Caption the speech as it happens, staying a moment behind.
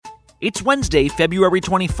It's Wednesday, February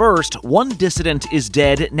 21st. One dissident is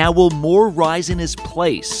dead. Now will more rise in his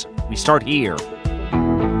place? We start here.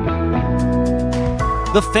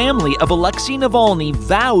 The family of Alexei Navalny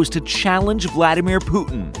vows to challenge Vladimir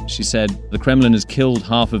Putin. She said, "The Kremlin has killed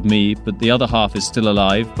half of me, but the other half is still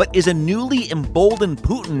alive." But is a newly emboldened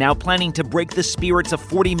Putin now planning to break the spirits of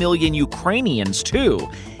 40 million Ukrainians, too?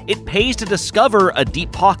 It pays to Discover, a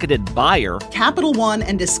deep-pocketed buyer. Capital One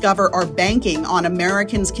and Discover are banking on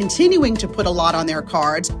Americans continuing to put a lot on their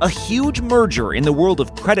cards. A huge merger in the world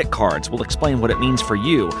of credit cards will explain what it means for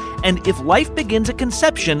you. And if life begins at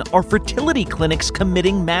conception, are fertility clinics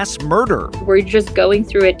committing mass murder? We're just going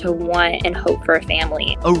through it to want and hope for a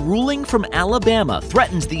family. A ruling from Alabama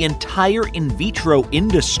threatens the entire in vitro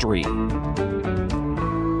industry.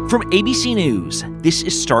 From ABC News, this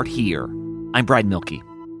is Start Here. I'm Brad Milkey.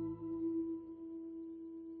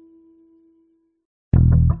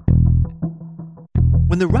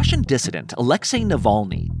 When the Russian dissident Alexei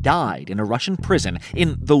Navalny died in a Russian prison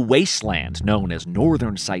in the wasteland known as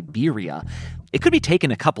Northern Siberia, it could be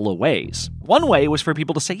taken a couple of ways. One way was for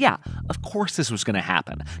people to say, yeah, of course this was going to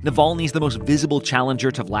happen. Navalny's the most visible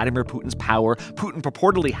challenger to Vladimir Putin's power. Putin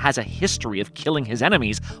purportedly has a history of killing his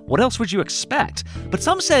enemies. What else would you expect? But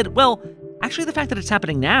some said, well, actually, the fact that it's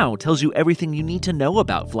happening now tells you everything you need to know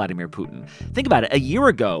about Vladimir Putin. Think about it. A year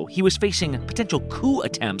ago, he was facing potential coup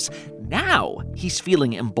attempts. Now he's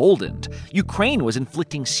feeling emboldened. Ukraine was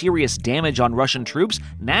inflicting serious damage on Russian troops.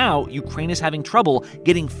 Now Ukraine is having trouble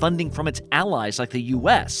getting funding from its allies like the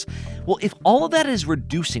U.S. Well, if all of that is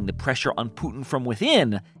reducing the pressure on Putin from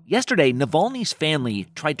within, yesterday, Navalny's family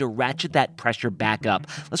tried to ratchet that pressure back up.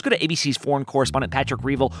 Let's go to ABC's foreign correspondent Patrick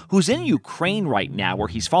Reevell, who's in Ukraine right now, where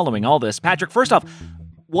he's following all this. Patrick, first off,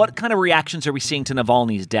 what kind of reactions are we seeing to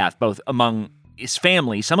Navalny's death, both among his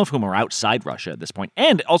family, some of whom are outside Russia at this point,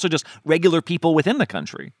 and also just regular people within the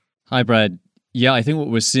country? Hi, Brad. Yeah, I think what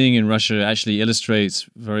we're seeing in Russia actually illustrates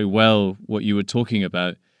very well what you were talking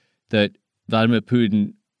about, that Vladimir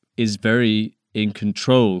Putin is very in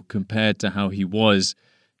control compared to how he was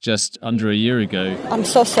just under a year ago. I'm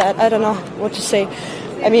so sad. I don't know what to say.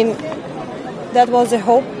 I mean, that was a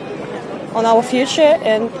hope on our future,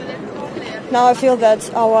 and now I feel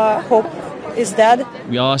that our hope is dead.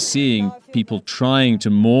 We are seeing people trying to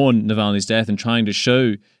mourn Navalny's death and trying to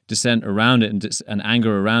show dissent around it and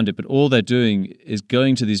anger around it, but all they're doing is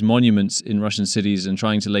going to these monuments in Russian cities and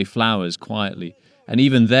trying to lay flowers quietly. And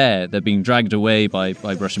even there, they're being dragged away by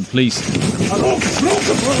Russian police.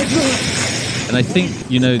 And I think,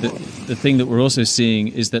 that the thing that we're also seeing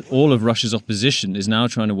is that all of Russia's opposition is now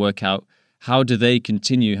trying to work out how do they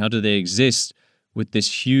continue, how do they exist with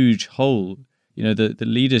this huge hole. The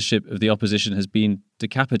leadership of the opposition has been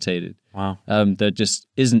decapitated. Wow. There just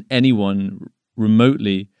isn't anyone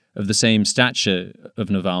remotely of the same stature of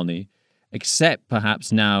Navalny, except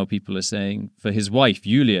perhaps now people are saying for his wife,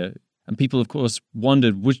 Yulia. And people, of course,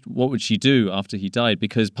 wondered what would she do after he died,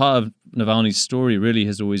 because part of Navalny's story really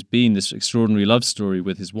has always been this extraordinary love story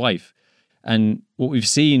with his wife. And what we've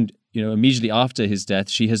seen, immediately after his death,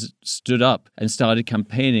 she has stood up and started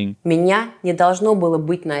campaigning.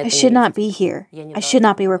 I should not be here. I should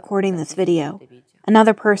not be recording this video.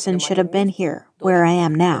 Another person should have been here, where I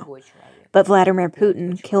am now. But Vladimir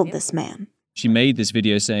Putin killed this man. She made this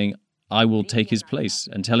video saying, "I will take his place,"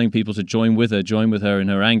 and telling people to join with her in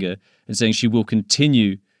her anger, and saying she will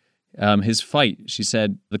continue his fight. She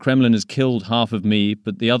said, "The Kremlin has killed half of me,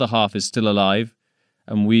 but the other half is still alive,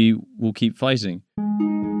 and we will keep fighting."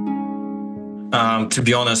 To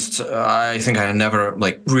be honest, I think I never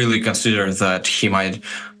really considered that he might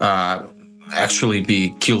actually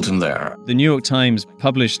be killed in there. The New York Times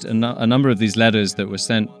published a number of these letters that were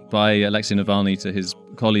sent by Alexei Navalny to his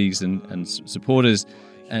colleagues and supporters.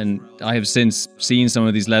 And I have since seen some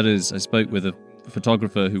of these letters. I spoke with a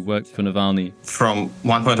photographer who worked for Navalny. From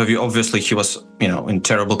one point of view, obviously he was, in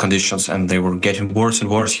terrible conditions, and they were getting worse and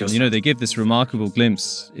worse. They give this remarkable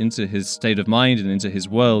glimpse into his state of mind and into his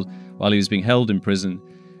world while he was being held in prison.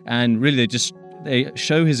 And really they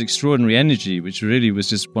show his extraordinary energy, which really was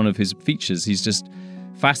just one of his features. He's just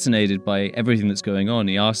fascinated by everything that's going on.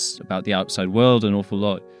 He asks about the outside world an awful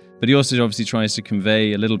lot. But he also obviously tries to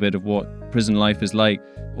convey a little bit of what prison life is like,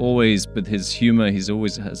 always with his humor. He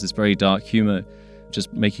always has this very dark humor,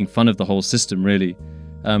 just making fun of the whole system, really.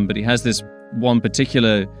 But he has this one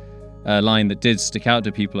particular line that did stick out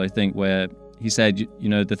to people, I think, where he said,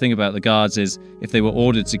 the thing about the guards is if they were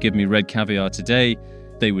ordered to give me red caviar today,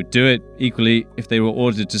 they would do it. Equally, if they were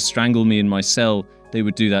ordered to strangle me in my cell, they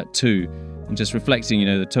would do that too. And just reflecting,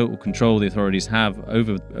 the total control the authorities have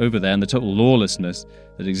over there and the total lawlessness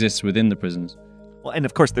that exists within the prisons. Well, and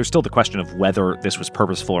of course, there's still the question of whether this was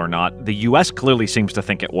purposeful or not. The U.S. clearly seems to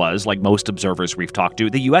think it was, like most observers we've talked to.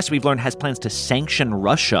 The U.S., we've learned, has plans to sanction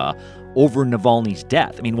Russia over Navalny's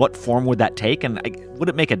death. I mean, what form would that take? And would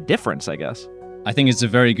it make a difference, I guess? I think it's a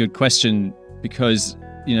very good question because,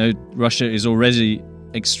 Russia is already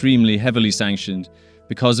extremely heavily sanctioned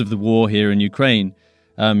because of the war here in Ukraine.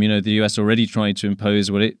 The U.S. already tried to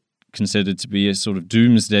impose what it considered to be a sort of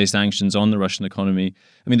doomsday sanctions on the Russian economy.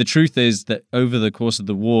 I mean, the truth is that over the course of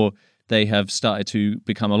the war, they have started to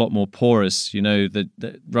become a lot more porous.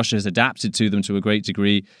 That Russia has adapted to them to a great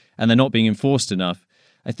degree, and they're not being enforced enough.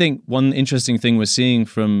 I think one interesting thing we're seeing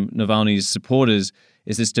from Navalny's supporters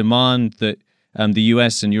is this demand that the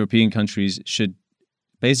US and European countries should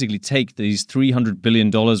basically take these $300 billion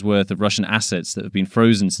worth of Russian assets that have been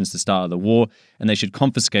frozen since the start of the war, and they should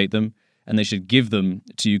confiscate them, and they should give them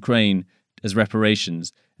to Ukraine as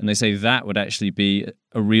reparations. And they say that would actually be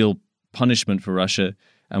a real punishment for Russia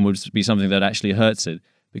and would be something that actually hurts it.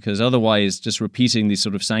 Because otherwise, just repeating these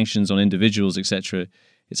sort of sanctions on individuals, etc.,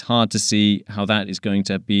 it's hard to see how that is going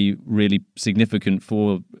to be really significant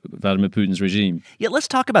for Vladimir Putin's regime. Yeah, let's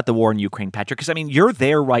talk about the war in Ukraine, Patrick, because, you're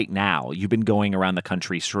there right now. You've been going around the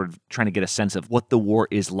country sort of trying to get a sense of what the war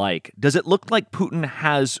is like. Does it look like Putin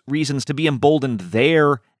has reasons to be emboldened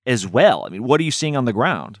there as well? What are you seeing on the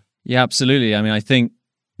ground? Yeah, absolutely. I think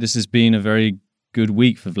this has been a very good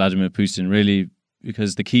week for Vladimir Putin, really,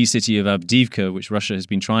 because the key city of Avdiivka, which Russia has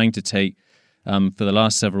been trying to take for the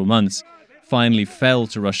last several months, finally fell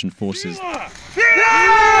to Russian forces.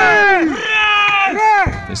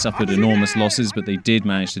 They suffered enormous losses, but they did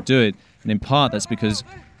manage to do it. And in part, that's because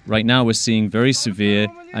right now we're seeing very severe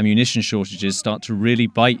ammunition shortages start to really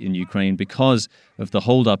bite in Ukraine because of the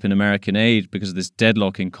holdup in American aid, because of this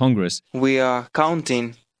deadlock in Congress. We are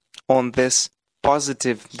counting on this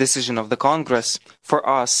positive decision of the Congress. For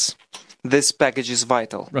us, this package is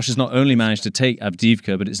vital. Russia's not only managed to take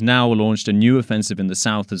Avdiivka, but it's now launched a new offensive in the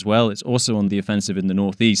south as well. It's also on the offensive in the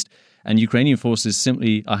northeast. And Ukrainian forces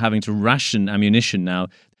simply are having to ration ammunition now.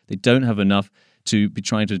 They don't have enough to be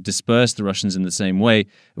trying to disperse the Russians in the same way.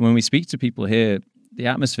 And when we speak to people here, the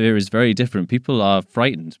atmosphere is very different. People are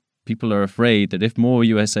frightened. People are afraid that if more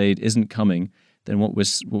US aid isn't coming, then what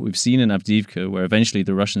we've seen in Avdiivka, where eventually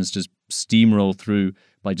the Russians just steamroll through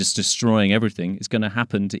by just destroying everything, is going to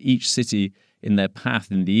happen to each city in their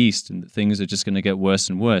path in the east, and that things are just going to get worse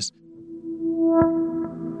and worse.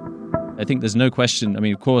 I think there's no question.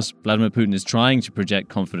 Of course, Vladimir Putin is trying to project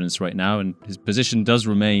confidence right now, and his position does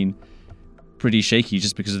remain pretty shaky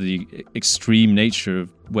just because of the extreme nature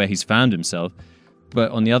of where he's found himself. But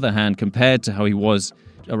on the other hand, compared to how he was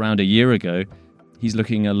around a year ago, he's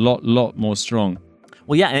looking a lot more strong.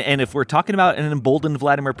 Well, yeah, and if we're talking about an emboldened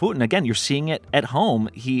Vladimir Putin, again, you're seeing it at home.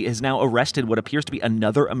 He has now arrested what appears to be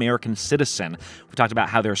another American citizen. We talked about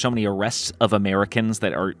how there are so many arrests of Americans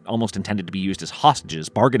that are almost intended to be used as hostages,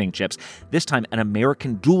 bargaining chips. This time, an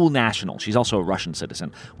American dual national, she's also a Russian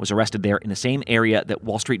citizen, was arrested there in the same area that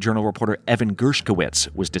Wall Street Journal reporter Evan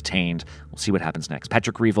Gershkowitz was detained. We'll see what happens next.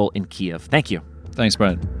 Patrick Reevell in Kiev. Thank you. Thanks,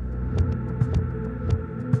 Brad.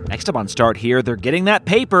 Next up on Start Here, they're getting that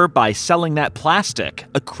paper by selling that plastic.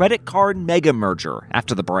 A credit card mega merger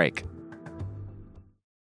after the break.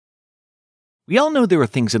 We all know there are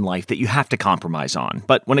things in life that you have to compromise on,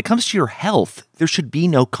 but when it comes to your health, there should be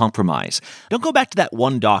no compromise. Don't go back to that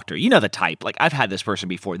one doctor. You know the type. Like, I've had this person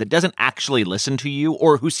before that doesn't actually listen to you,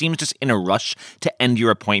 or who seems just in a rush to end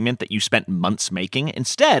your appointment that you spent months making.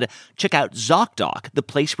 Instead, check out ZocDoc, the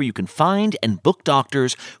place where you can find and book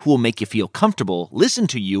doctors who will make you feel comfortable, listen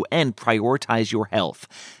to you, and prioritize your health.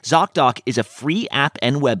 ZocDoc is a free app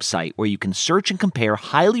and website where you can search and compare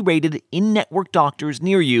highly rated in-network doctors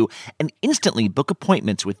near you and instantly book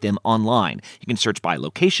appointments with them online. You can search by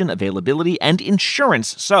location, availability, and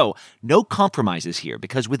insurance. So, no compromises here,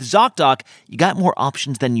 because with ZocDoc, you got more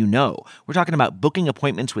options than you know. We're talking about booking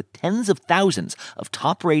appointments with tens of thousands of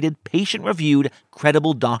top-rated, patient-reviewed,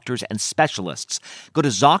 credible doctors and specialists. Go to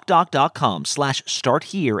ZocDoc.com/start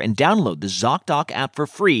here and download the ZocDoc app for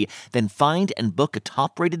free. Then find and book a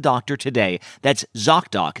top-rated doctor today. That's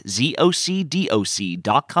ZocDoc,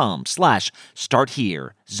 ZocDoc.com/start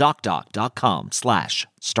here.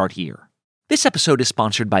 ZocDoc.com/start here. This episode is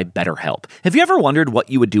sponsored by BetterHelp. Have you ever wondered what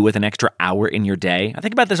you would do with an extra hour in your day? I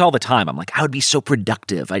think about this all the time. I'm like, I would be so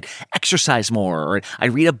productive. I'd exercise more, or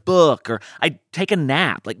I'd read a book, or I'd take a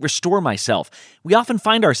nap, like restore myself. We often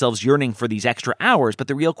find ourselves yearning for these extra hours, but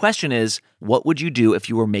the real question is, what would you do if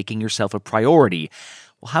you were making yourself a priority?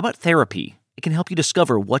 Well, how about therapy? It can help you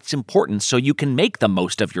discover what's important so you can make the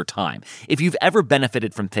most of your time. If you've ever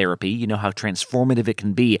benefited from therapy, you know how transformative it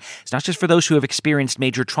can be. It's not just for those who have experienced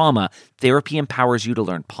major trauma. Therapy empowers you to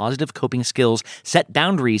learn positive coping skills, set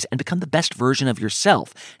boundaries, and become the best version of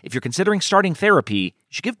yourself. If you're considering starting therapy,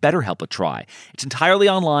 you should give BetterHelp a try. It's entirely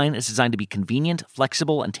online. It's designed to be convenient,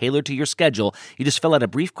 flexible, and tailored to your schedule. You just fill out a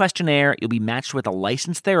brief questionnaire. You'll be matched with a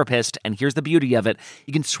licensed therapist. And here's the beauty of it.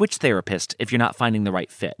 You can switch therapists if you're not finding the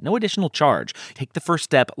right fit. No additional charge. Take the first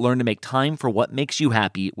step. Learn to make time for what makes you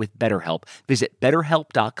happy with BetterHelp. Visit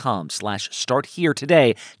BetterHelp.com/starthere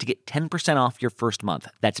today to get 10% off your first month.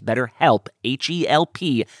 That's BetterHelp,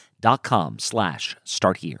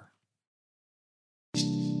 HELP.com/starthere.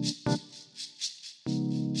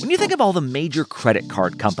 When you think of all the major credit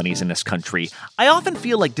card companies in this country, I often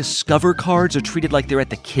feel like Discover cards are treated like they're at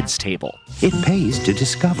the kids' table. It pays to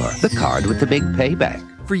Discover, the card with the big payback.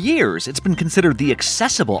 For years, it's been considered the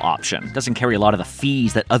accessible option. It doesn't carry a lot of the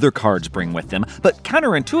fees that other cards bring with them, but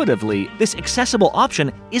counterintuitively, this accessible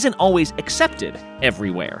option isn't always accepted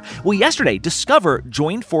everywhere. Well, yesterday, Discover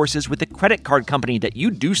joined forces with the credit card company that you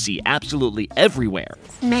do see absolutely everywhere.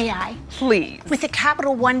 May I? Please. With the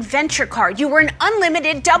Capital One Venture Card, you earn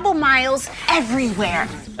unlimited double miles everywhere.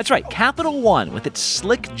 That's right, Capital One, with its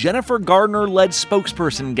slick Jennifer Gardner-led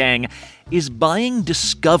spokesperson gang, is buying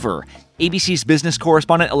Discover. ABC's business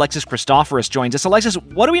correspondent Alexis Christoforous joins us. Alexis,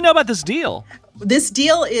 what do we know about this deal? This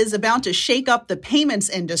deal is about to shake up the payments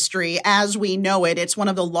industry as we know it. It's one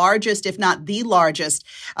of the largest, if not the largest,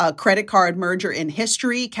 credit card merger in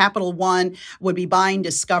history. Capital One would be buying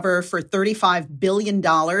Discover for $35 billion.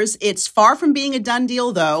 It's far from being a done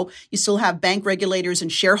deal, though. You still have bank regulators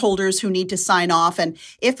and shareholders who need to sign off. And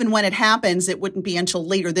if and when it happens, it wouldn't be until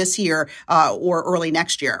later this year or early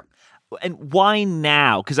next year. And why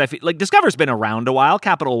now? Because I feel like Discover's been around a while.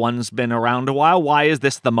 Capital One's been around a while. Why is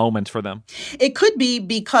this the moment for them? It could be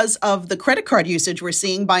because of the credit card usage we're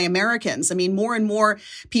seeing by Americans. I mean, more and more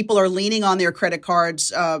people are leaning on their credit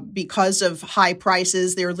cards because of high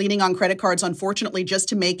prices. They're leaning on credit cards, unfortunately, just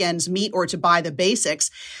to make ends meet or to buy the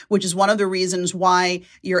basics, which is one of the reasons why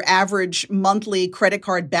your average monthly credit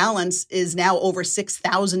card balance is now over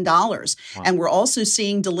 $6,000. Wow. And we're also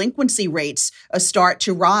seeing delinquency rates start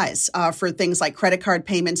to rise for things like credit card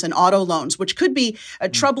payments and auto loans, which could be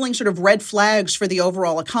troubling sort of red flags for the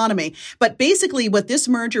overall economy. But basically what this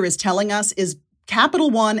merger is telling us is Capital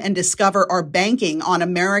One and Discover are banking on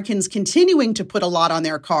Americans continuing to put a lot on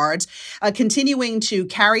their cards, continuing to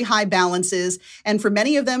carry high balances, and for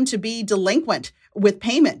many of them to be delinquent with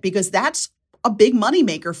payment, because that's a big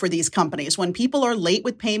moneymaker for these companies. When people are late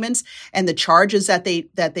with payments and the charges that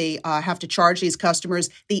they have to charge these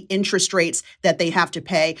customers, the interest rates that they have to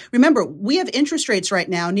pay. Remember, we have interest rates right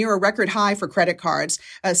now near a record high for credit cards,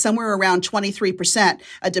 somewhere around 23%,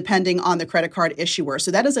 depending on the credit card issuer.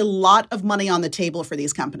 So that is a lot of money on the table for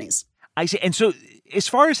these companies. I see. And so as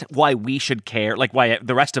far as why we should care, like why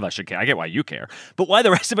the rest of us should care, I get why you care, but why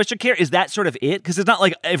the rest of us should care, is that sort of it? Because it's not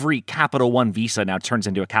like every Capital One Visa now turns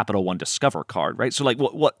into a Capital One Discover card, right? So like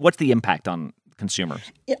what's the impact on consumers?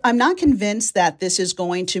 I'm not convinced that this is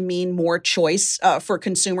going to mean more choice for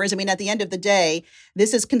consumers. I mean, at the end of the day,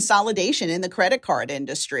 this is consolidation in the credit card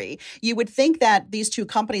industry. You would think that these two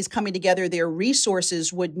companies coming together, their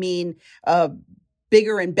resources would mean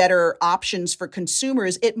bigger and better options for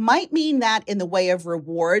consumers. It might mean that in the way of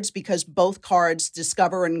rewards, because both cards,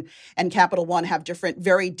 Discover and Capital One, have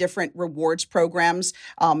very different rewards programs,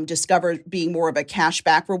 Discover being more of a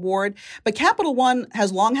cashback reward. But Capital One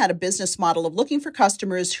has long had a business model of looking for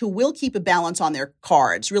customers who will keep a balance on their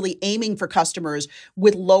cards, really aiming for customers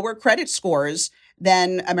with lower credit scores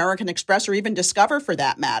than American Express or even Discover for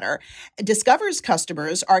that matter. Discover's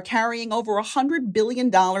customers are carrying over $100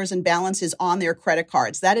 billion in balances on their credit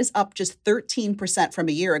cards. That is up just 13% from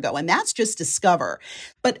a year ago. And that's just Discover.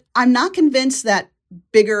 But I'm not convinced that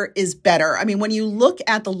bigger is better. I mean, when you look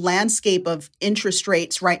at the landscape of interest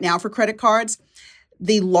rates right now for credit cards,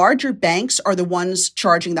 the larger banks are the ones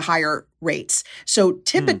charging the higher rates. So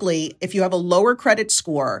typically, if you have a lower credit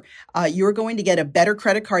score, you're going to get a better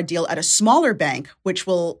credit card deal at a smaller bank, which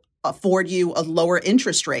will afford you a lower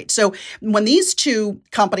interest rate. So when these two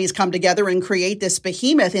companies come together and create this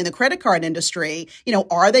behemoth in the credit card industry,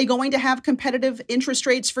 are they going to have competitive interest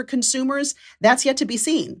rates for consumers? That's yet to be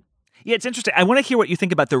seen. Yeah, it's interesting. I want to hear what you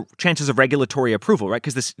think about the chances of regulatory approval, right?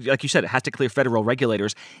 Because this, like you said, it has to clear federal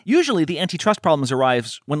regulators. Usually the antitrust problems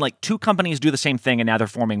arise when like two companies do the same thing and now they're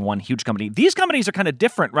forming one huge company. These companies are kind of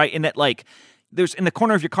different, right? In that like there's in the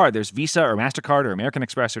corner of your card, there's Visa or MasterCard or American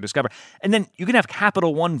Express or Discover. And then you can have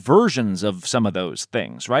Capital One versions of some of those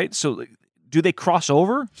things, right? So do they cross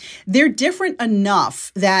over? They're different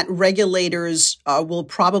enough that regulators will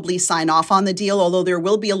probably sign off on the deal, although there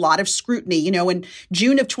will be a lot of scrutiny. You know, in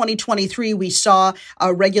June of 2023, we saw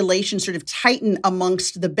regulations sort of tighten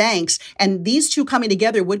amongst the banks, and these two coming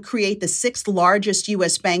together would create the sixth largest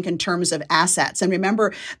U.S. bank in terms of assets. And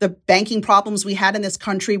remember the banking problems we had in this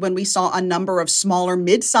country when we saw a number of smaller,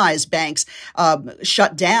 mid-sized banks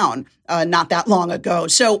shut down not that long ago.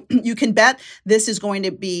 So you can bet this is going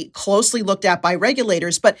to be closely looked at by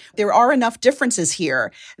regulators, but there are enough differences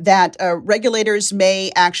here that regulators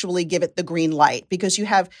may actually give it the green light, because you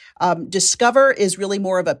have Discover is really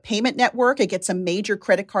more of a payment network. It gets a major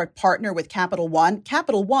credit card partner with Capital One.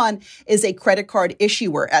 Capital One is a credit card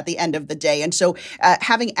issuer at the end of the day. And so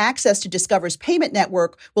having access to Discover's payment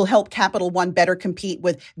network will help Capital One better compete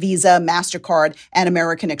with Visa, MasterCard, and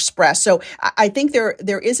American Express. So I think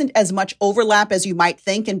there isn't as much overlap as you might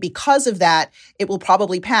think. And because of that, it will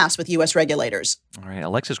probably pass with U.S. regulators. All right.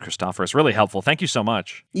 Alexis Christoforous, really helpful. Thank you so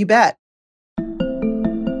much. You bet.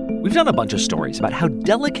 We've done a bunch of stories about how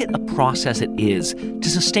delicate a process it is to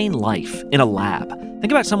sustain life in a lab.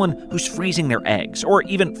 Think about someone who's freezing their eggs, or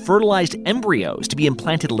even fertilized embryos to be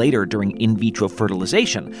implanted later during in vitro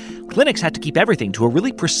fertilization. Clinics had to keep everything to a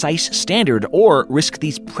really precise standard or risk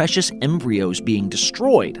these precious embryos being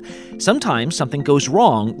destroyed. Sometimes something goes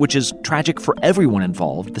wrong, which is tragic for everyone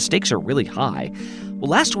involved. The stakes are really high. Well,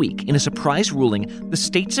 last week, in a surprise ruling, the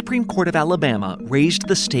state Supreme Court of Alabama raised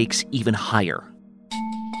the stakes even higher.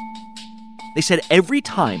 They said every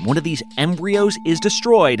time one of these embryos is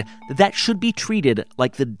destroyed, that should be treated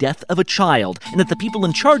like the death of a child, and that the people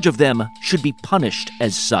in charge of them should be punished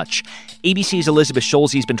as such. ABC's Elizabeth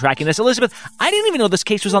Scholze's been tracking this. Elizabeth, I didn't even know this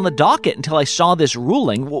case was on the docket until I saw this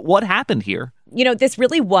ruling. What happened here? You know, this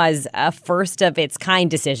really was a first of its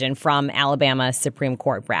kind decision from Alabama Supreme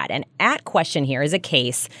Court, Brad. And at question here is a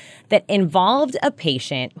case that involved a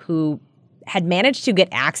patient who had managed to get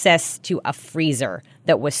access to a freezer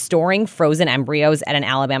that was storing frozen embryos at an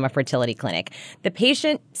Alabama fertility clinic. The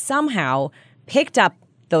patient somehow picked up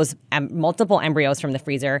those multiple embryos from the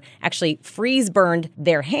freezer, actually freeze-burned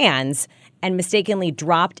their hands, and mistakenly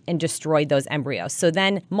dropped and destroyed those embryos. So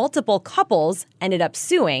then multiple couples ended up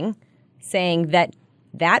suing, saying that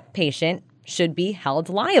that patient should be held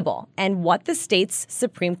liable. And what the state's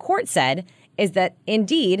Supreme Court said is that,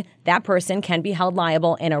 indeed, that person can be held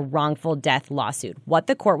liable in a wrongful death lawsuit. What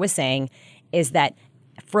the court was saying is that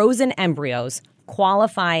frozen embryos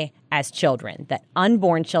qualify as children, that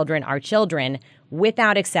unborn children are children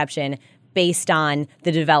without exception based on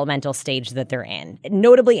the developmental stage that they're in.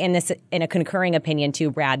 Notably in a concurring opinion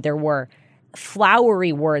too, Brad, there were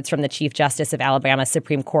flowery words from the Chief Justice of Alabama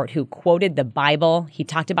Supreme Court who quoted the Bible. He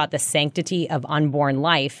talked about the sanctity of unborn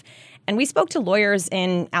life. And we spoke to lawyers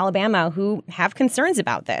in Alabama who have concerns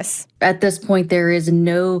about this. At this point, there is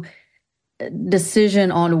no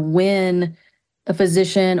decision on when a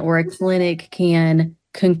physician or a clinic can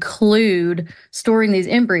conclude storing these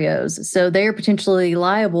embryos. So they are potentially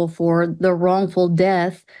liable for the wrongful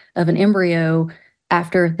death of an embryo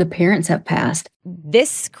after the parents have passed.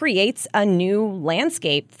 This creates a new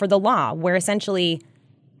landscape for the law where essentially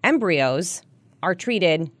embryos are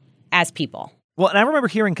treated as people. Well, and I remember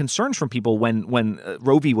hearing concerns from people when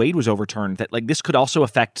Roe v. Wade was overturned that this could also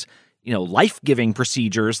affect, life-giving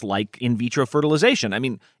procedures like in vitro fertilization. I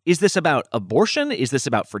mean, is this about abortion? Is this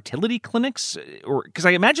about fertility clinics? Or because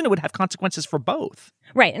I imagine it would have consequences for both.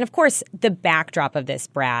 Right. And of course, the backdrop of this,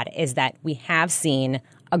 Brad, is that we have seen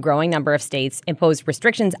a growing number of states impose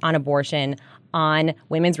restrictions on abortion, on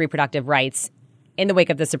women's reproductive rights in the wake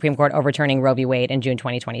of the Supreme Court overturning Roe v. Wade in June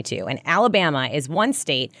 2022. And Alabama is one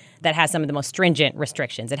state that has some of the most stringent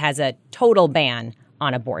restrictions. It has a total ban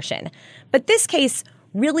on abortion. But this case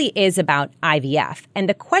really is about IVF. And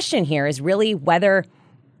the question here is really whether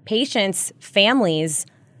patients, families,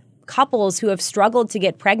 couples who have struggled to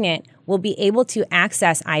get pregnant will be able to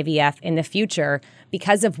access IVF in the future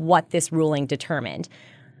because of what this ruling determined.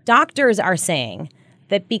 Doctors are saying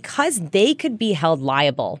that because they could be held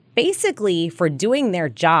liable basically for doing their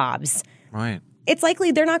jobs, right, it's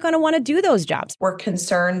likely they're not going to want to do those jobs. We're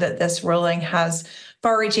concerned that this ruling has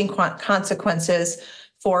far-reaching consequences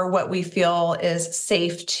for what we feel is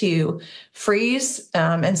safe to freeze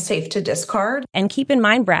and safe to discard. And keep in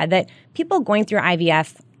mind, Brad, that people going through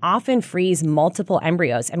IVF often freeze multiple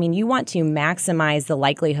embryos. I mean, you want to maximize the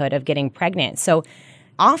likelihood of getting pregnant. So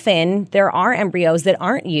often there are embryos that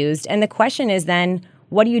aren't used. And the question is then,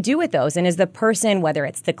 what do you do with those? And is the person, whether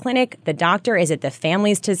it's the clinic, the doctor, is it the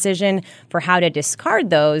family's decision for how to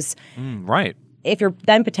discard those? Right. If you're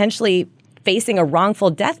then potentially facing a wrongful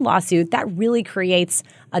death lawsuit, that really creates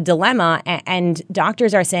a dilemma. And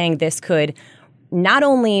doctors are saying this could not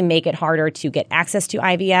only make it harder to get access to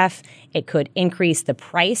IVF, it could increase the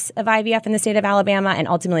price of IVF in the state of Alabama, and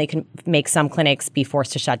ultimately can make some clinics be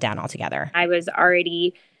forced to shut down altogether. I was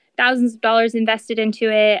already thousands of dollars invested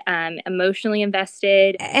into it, emotionally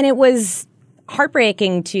invested. And it was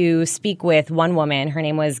heartbreaking to speak with one woman. Her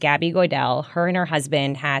name was Gabby Goidel. Her and her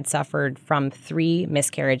husband had suffered from 3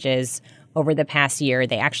 miscarriages over the past year.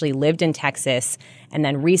 They actually lived in Texas and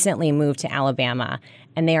then recently moved to Alabama.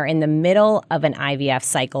 And they are in the middle of an IVF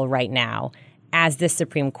cycle right now as this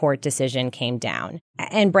Supreme Court decision came down.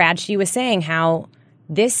 And Brad, she was saying how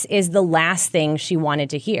this is the last thing she wanted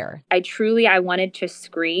to hear. I wanted to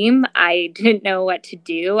scream. I didn't know what to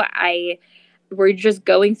do. We're just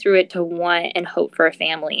going through it to want and hope for a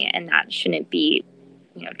family, and that shouldn't be,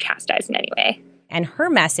 chastised in any way. And her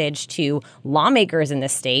message to lawmakers in the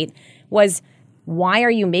state was, why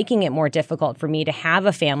are you making it more difficult for me to have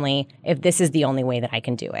a family if this is the only way that I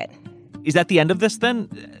can do it? Is that the end of this then,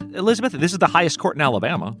 Elizabeth? This is the highest court in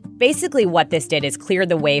Alabama. Basically, what this did is clear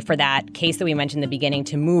the way for that case that we mentioned in the beginning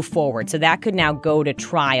to move forward. So that could now go to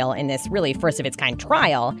trial in this really first of its kind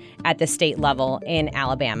trial at the state level in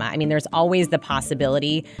Alabama. I mean, there's always the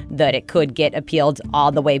possibility that it could get appealed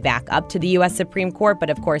all the way back up to the U.S. Supreme Court.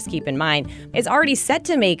 But of course, keep in mind, it's already set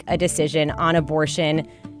to make a decision on abortion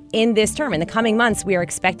in this term. In the coming months, we are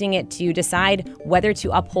expecting it to decide whether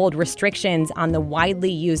to uphold restrictions on the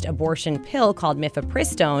widely used abortion pill called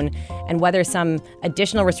mifepristone, and whether some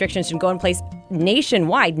additional restrictions should go in place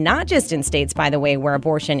nationwide, not just in states, by the way, where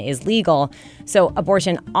abortion is legal. So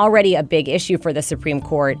abortion already a big issue for the Supreme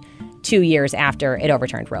Court 2 years after it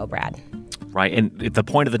overturned Roe, Brad. Right. And the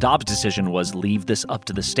point of the Dobbs decision was leave this up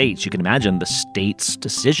to the states. You can imagine the state's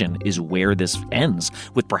decision is where this ends,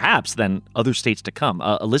 with perhaps then other states to come.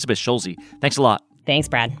 Elizabeth Schulze, thanks a lot. Thanks,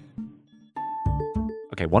 Brad.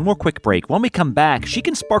 Okay, one more quick break. When we come back, she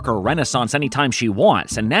can spark a renaissance anytime she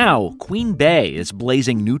wants. And now Queen Bey is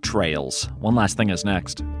blazing new trails. One Last Thing is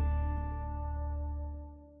next.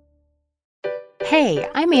 Hey,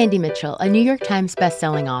 I'm Andy Mitchell, a New York Times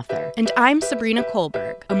bestselling author. And I'm Sabrina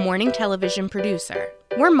Kohlberg, a morning television producer.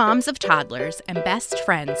 We're moms of toddlers and best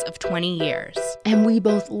friends of 20 years. And we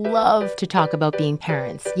both love to talk about being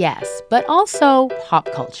parents, yes, but also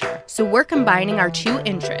pop culture. So we're combining our 2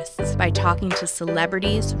 interests by talking to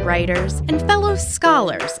celebrities, writers, and fellow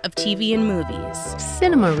scholars of TV and movies.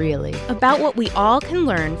 Cinema, really. About what we all can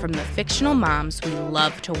learn from the fictional moms we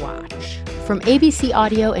love to watch. From ABC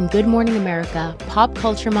Audio and Good Morning America, Pop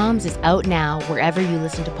Culture Moms is out now wherever you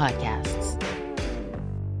listen to podcasts.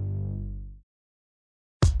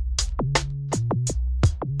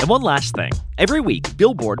 And one last thing. Every week,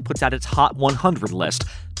 Billboard puts out its Hot 100 list,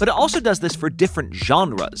 but it also does this for different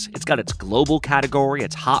genres. It's got its global category,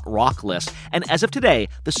 its Hot Rock list, and as of today,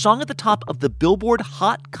 the song at the top of the Billboard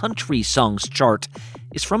Hot Country Songs chart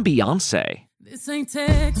is from Beyoncé. This ain't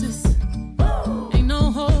Texas, ain't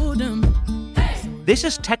no hold'em. This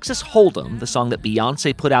is Texas Hold'em, the song that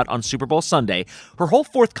Beyoncé put out on Super Bowl Sunday. Her whole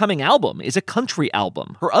forthcoming album is a country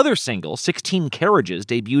album. Her other single, 16 Carriages,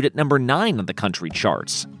 debuted at number 9 on the country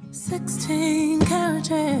charts. 16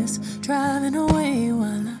 carriages driving away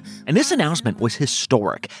while And this announcement was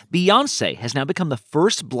historic. Beyoncé has now become the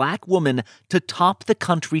first black woman to top the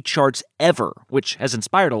country charts ever, which has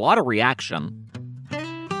inspired a lot of reaction.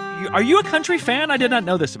 Are you a country fan? I did not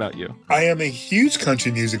know this about you. I am a huge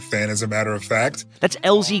country music fan, as a matter of fact. That's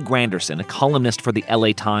LZ Granderson, a columnist for the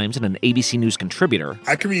LA Times and an ABC News contributor.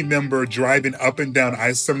 I can remember driving up and down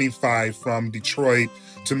I-75 from Detroit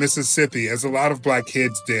to Mississippi, as a lot of black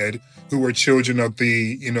kids did, who were children of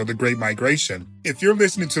the Great Migration. If you're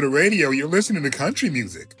listening to the radio, you're listening to country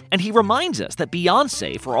music. And he reminds us that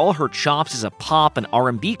Beyoncé, for all her chops as a pop and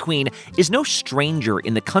R&B queen, is no stranger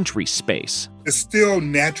in the country space. It's still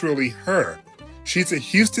naturally her. She's a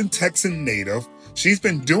Houston, Texas native. She's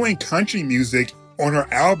been doing country music on her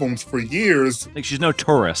albums for years. Like, she's no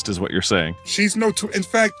tourist, is what you're saying. She's no tourist. In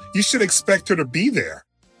fact, you should expect her to be there.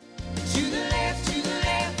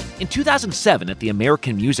 In 2007, at the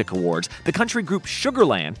American Music Awards, the country group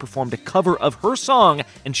Sugarland performed a cover of her song,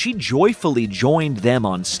 and she joyfully joined them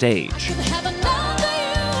on stage.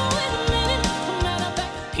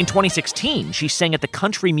 In 2016, she sang at the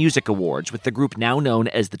Country Music Awards with the group now known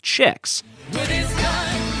as the Chicks.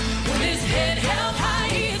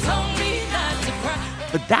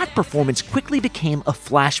 But that performance quickly became a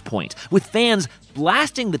flashpoint, with fans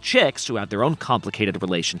blasting the Chicks, who had their own complicated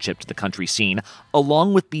relationship to the country scene,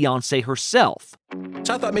 along with Beyoncé herself.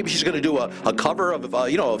 So I thought maybe she's going to do a cover of,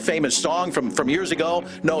 a famous song from years ago.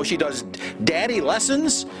 No, she does Daddy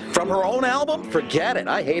Lessons from her own album. Forget it.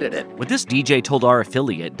 I hated it. What this DJ told our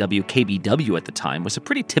affiliate, WKBW at the time, was a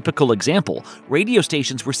pretty typical example. Radio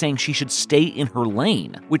stations were saying she should stay in her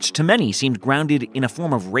lane, which to many seemed grounded in a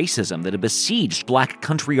form of racism that had besieged black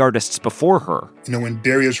country artists before her. When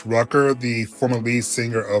Darius Rucker, the former lead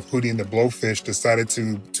singer of Hootie and the Blowfish, decided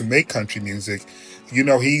to make country music,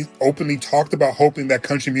 he openly talked about hoping that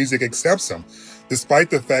country music accepts him, despite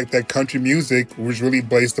the fact that country music was really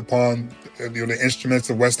based upon the instruments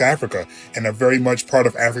of West Africa and are very much part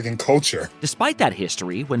of African culture. Despite that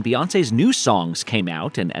history, when Beyoncé's new songs came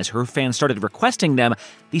out and as her fans started requesting them,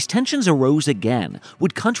 these tensions arose again.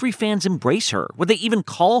 Would country fans embrace her? Would they even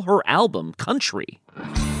call her album country?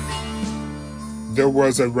 There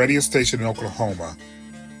was a radio station in Oklahoma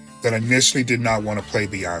that initially did not want to play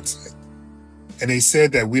Beyoncé. And they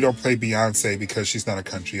said that we don't play Beyoncé because she's not a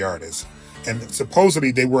country artist. And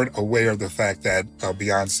supposedly they weren't aware of the fact that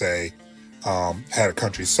Beyoncé had a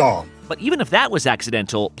country song. But even if that was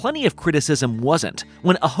accidental, plenty of criticism wasn't.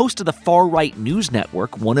 When a host of the far-right news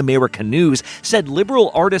network, One America News, said liberal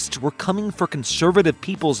artists were coming for conservative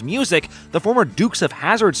people's music, the former Dukes of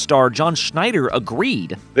Hazzard star John Schneider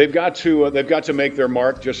agreed. They've got to make their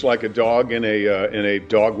mark just like a dog in a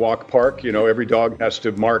dog walk park. Every dog has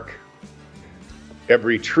to mark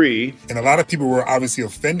every tree. And a lot of people were obviously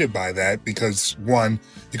offended by that because, one,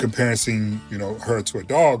 you're comparing, her to a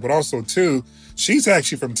dog, but also, two, she's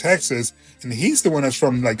actually from Texas, and he's the one that's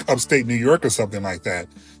from, upstate New York or something like that.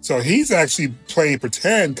 So he's actually playing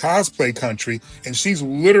pretend cosplay country, and she's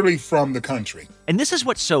literally from the country. And this is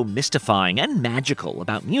what's so mystifying and magical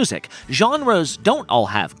about music. Genres don't all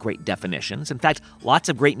have great definitions. In fact, lots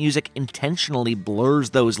of great music intentionally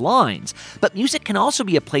blurs those lines. But music can also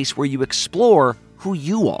be a place where you explore who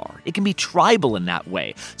you are. It can be tribal in that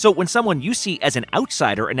way. So when someone you see as an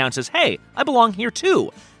outsider announces, "Hey, I belong here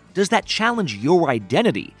too," does that challenge your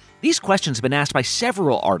identity? These questions have been asked by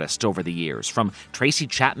several artists over the years, from Tracy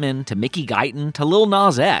Chapman to Mickey Guyton to Lil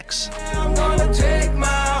Nas X.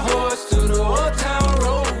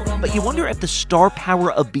 But you wonder if the star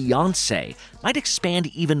power of Beyoncé might expand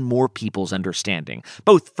even more people's understanding,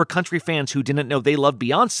 both for country fans who didn't know they loved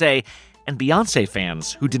Beyoncé and Beyoncé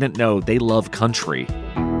fans who didn't know they love country.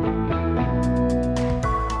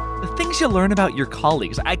 The things you learn about your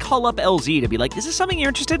colleagues. I call up LZ to be like, "Is this something you're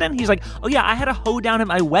interested in?" He's like, "Oh yeah, I had a hoedown at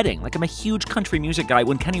my wedding. I'm a huge country music guy.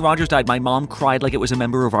 When Kenny Rogers died, my mom cried like it was a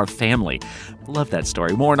member of our family." Love that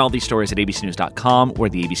story. More on all these stories at abcnews.com or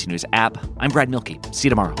the ABC News app. I'm Brad Milkey. See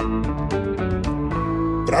you tomorrow.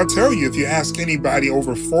 But I'll tell you, if you ask anybody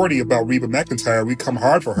over 40 about Reba McEntire, we come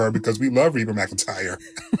hard for her because we love Reba McEntire.